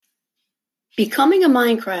Becoming a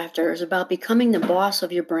Mindcrafter is about becoming the boss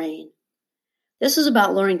of your brain. This is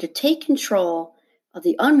about learning to take control of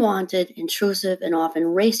the unwanted, intrusive, and often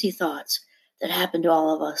racy thoughts that happen to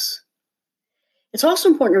all of us. It's also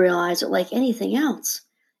important to realize that, like anything else,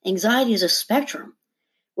 anxiety is a spectrum,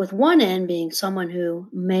 with one end being someone who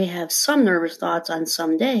may have some nervous thoughts on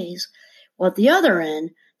some days, while at the other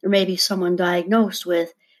end, there may be someone diagnosed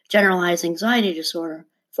with generalized anxiety disorder,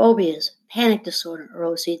 phobias, panic disorder, or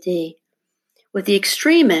OCD. With the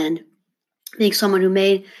extreme end being someone who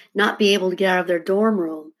may not be able to get out of their dorm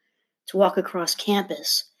room to walk across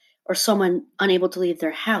campus, or someone unable to leave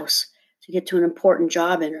their house to get to an important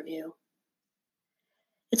job interview.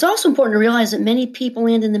 It's also important to realize that many people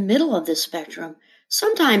land in the middle of this spectrum,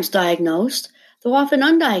 sometimes diagnosed, though often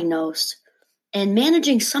undiagnosed, and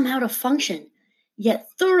managing somehow to function, yet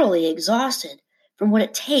thoroughly exhausted from what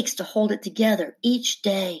it takes to hold it together each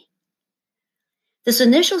day. This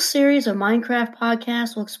initial series of Mindcraft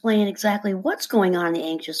podcasts will explain exactly what's going on in the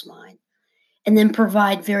anxious mind, and then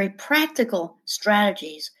provide very practical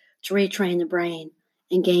strategies to retrain the brain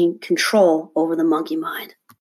and gain control over the monkey mind.